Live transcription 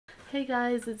Hey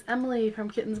guys, it's Emily from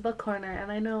Kitten's Book Corner,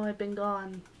 and I know I've been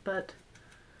gone, but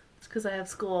it's because I have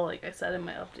school, like I said in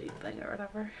my update thing or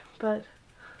whatever. But,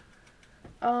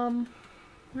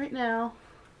 right now,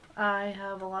 I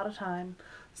have a lot of time,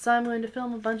 so I'm going to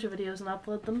film a bunch of videos and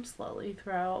upload them slowly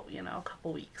throughout, a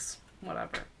couple weeks,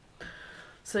 whatever.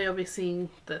 So you'll be seeing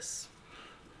this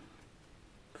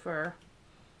for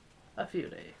a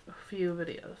few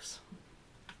videos.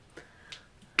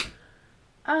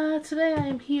 Today I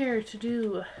am here to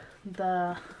do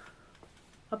a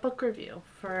book review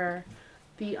for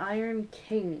The Iron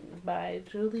King by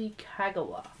Julie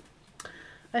Kagawa.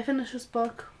 I finished this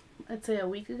book, I'd say a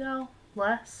week ago,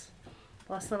 less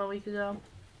than a week ago.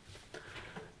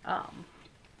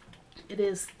 It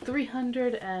is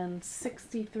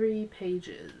 363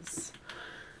 pages.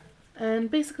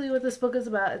 And basically what this book is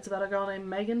about, it's about a girl named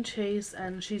Megan Chase,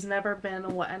 and she's never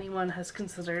been what anyone has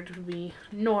considered to be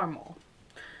normal.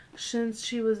 Since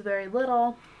she was very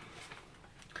little,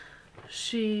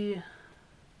 she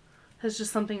has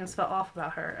just something that's felt off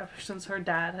about her ever since her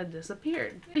dad had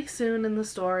disappeared. Pretty soon in the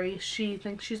story, she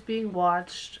thinks she's being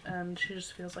watched, and she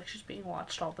just feels like she's being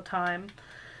watched all the time.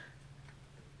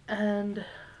 And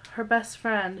her best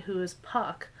friend, who is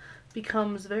Puck,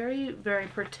 becomes very, very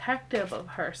protective of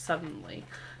her suddenly,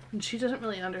 and she doesn't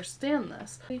really understand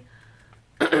this.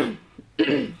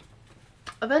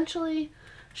 Eventually,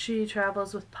 she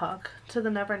travels with Puck to the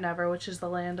Never Never, which is the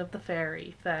land of the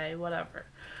fairy, fae, whatever.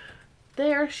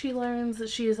 There, she learns that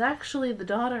she is actually the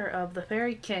daughter of the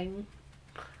fairy king,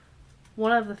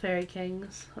 one of the fairy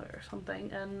kings, or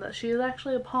something, and that she is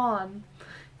actually a pawn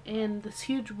in this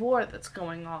huge war that's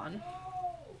going on.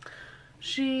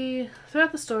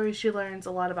 Throughout the story, she learns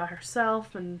a lot about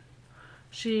herself, and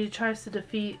she tries to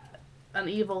defeat an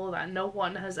evil that no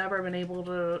one has ever been able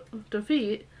to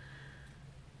defeat.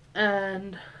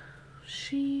 And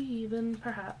she even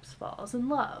perhaps falls in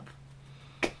love.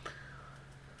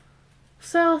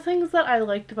 So things that I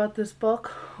liked about this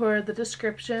book were the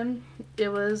description. It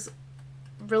was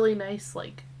really nice,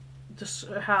 like just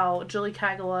how Julie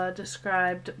Kagawa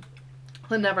described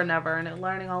the Never Never and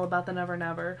learning all about the Never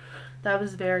Never. That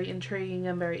was very intriguing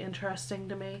and very interesting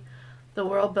to me. The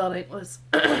world building was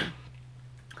The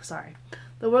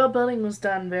world building was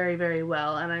done very, very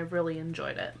well, and I really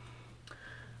enjoyed it.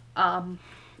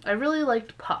 I really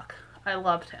liked Puck. I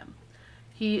loved him.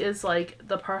 He is like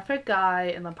the perfect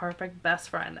guy and the perfect best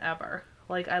friend ever.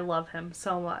 Like, I love him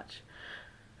so much.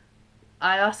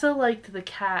 I also liked the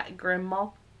cat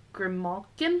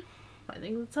Grimalkin. I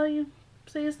think that's how you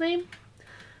say his name.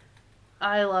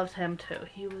 I loved him too.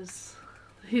 He's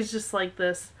just like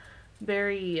this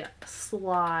very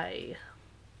sly,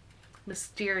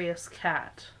 mysterious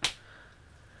cat.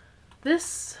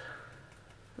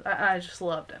 I just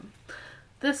loved him.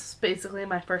 This is basically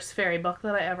my first fairy book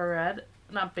that I ever read.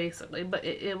 Not basically, but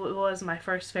it was my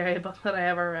first fairy book that I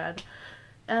ever read.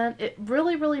 And it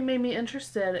really, really made me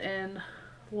interested in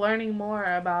learning more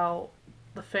about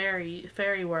the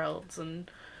fairy worlds and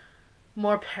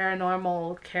more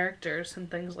paranormal characters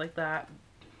and things like that.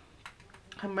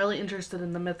 I'm really interested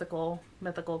in the mythical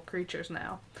creatures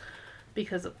now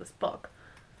because of this book.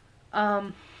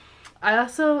 I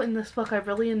also, in this book, I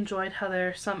really enjoyed how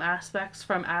there's some aspects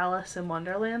from Alice in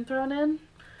Wonderland thrown in.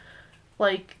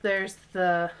 Like, there's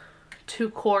the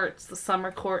two courts, the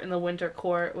summer court and the winter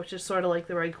court, which is sort of like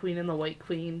the Red Queen and the White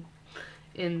Queen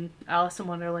in Alice in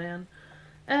Wonderland.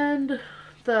 And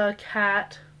the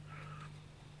cat,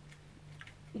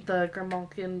 the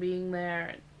Grimalkin being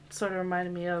there, sort of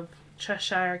reminded me of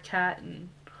Cheshire Cat and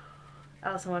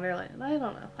Alice in Wonderland. I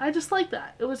don't know. I just like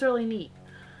that. It was really neat.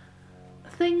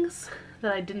 Things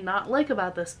that I did not like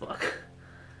about this book.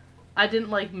 I didn't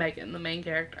like Megan, the main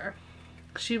character.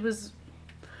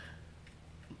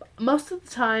 Most of the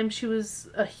time, she was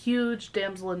a huge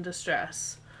damsel in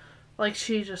distress. Like,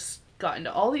 she just got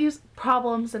into all these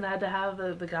problems and had to have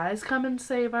the guys come and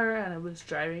save her, and it was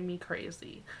driving me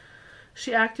crazy.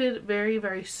 She acted very,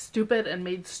 very stupid and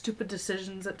made stupid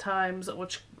decisions at times,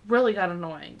 which really got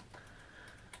annoying.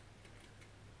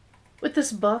 With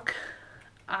this book,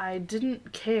 I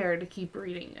didn't care to keep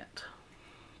reading it.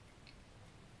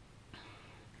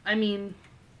 I mean,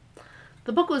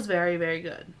 the book was very, very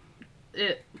good.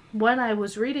 When I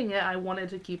was reading it, I wanted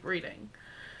to keep reading.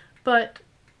 But,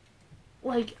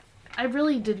 like, I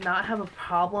really did not have a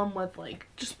problem with, like,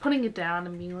 just putting it down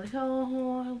and being like,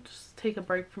 oh, I'll just take a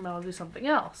break from it, I'll do something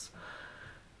else.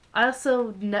 I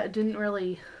also didn't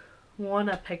really want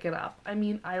to pick it up. I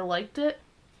mean, I liked it.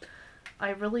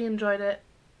 I really enjoyed it.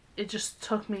 It just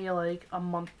took me like a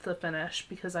month to finish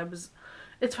because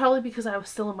it's probably because I was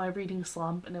still in my reading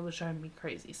slump and it was driving me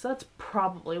crazy. So that's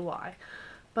probably why.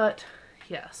 But,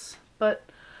 yes. But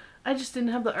I just didn't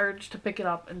have the urge to pick it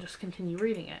up and just continue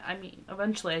reading it. I mean,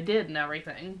 eventually I did and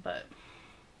everything, but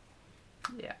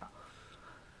yeah.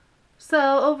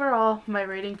 So, overall, my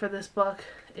rating for this book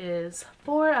is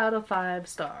 4 out of 5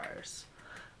 stars.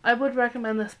 I would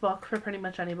recommend this book for pretty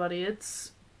much anybody.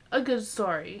 It's a good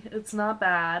story. It's not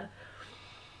bad.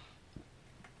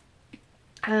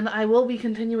 And I will be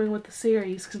continuing with the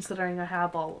series considering I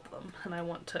have all of them and I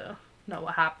want to know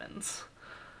what happens.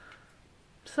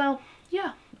 So,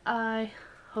 yeah, I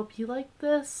hope you like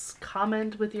this.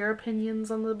 Comment with your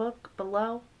opinions on the book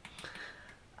below.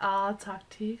 I'll talk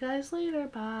to you guys later.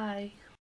 Bye.